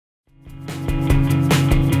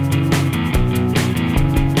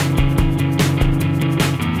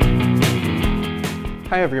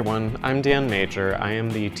Hi everyone, I'm Dan Major. I am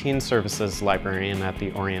the Teen Services Librarian at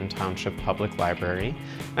the Orion Township Public Library.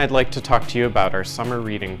 I'd like to talk to you about our summer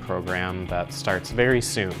reading program that starts very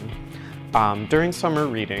soon. During summer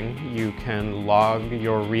reading, you can log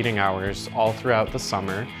your reading hours all throughout the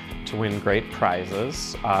summer to win great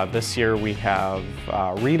prizes. This year we have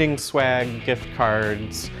reading swag, gift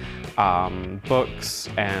cards, books,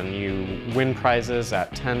 and you win prizes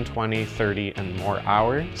at 10, 20, 30, and more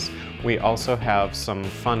hours. We also have some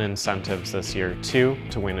fun incentives this year too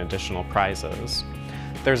to win additional prizes.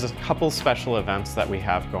 There's a couple special events that we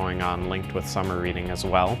have going on linked with summer reading as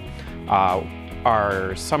well.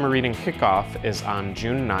 Our summer reading kickoff is on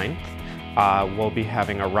June 9th. We'll be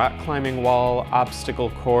having a rock climbing wall, obstacle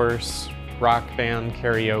course, rock band,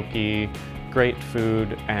 karaoke, great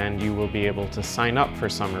food, and you will be able to sign up for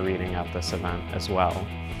summer reading at this event as well.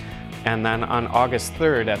 And then on August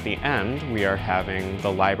 3rd at the end, we are having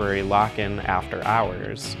the library lock-in after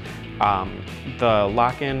hours. The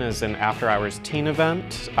lock-in is an after-hours teen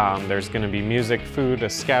event. There's going to be music, food, a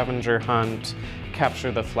scavenger hunt,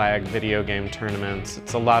 capture the flag, video game tournaments.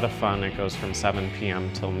 It's a lot of fun. It goes from 7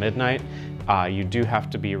 p.m. till midnight. You do have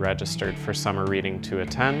to be registered for summer reading to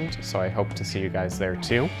attend, so I hope to see you guys there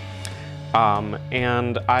too.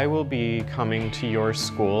 And I will be coming to your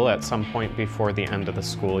school at some point before the end of the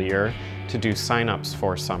school year to do sign-ups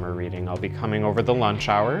for summer reading. I'll be coming over the lunch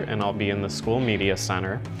hour and I'll be in the school media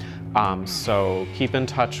center. So keep in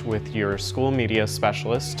touch with your school media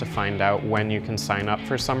specialist to find out when you can sign up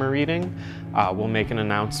for summer reading. We'll make an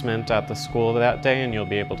announcement at the school that day and you'll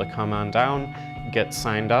be able to come on down, get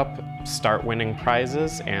signed up, start winning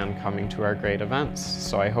prizes, and coming to our great events.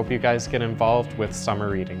 So I hope you guys get involved with summer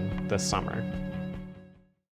reading this summer.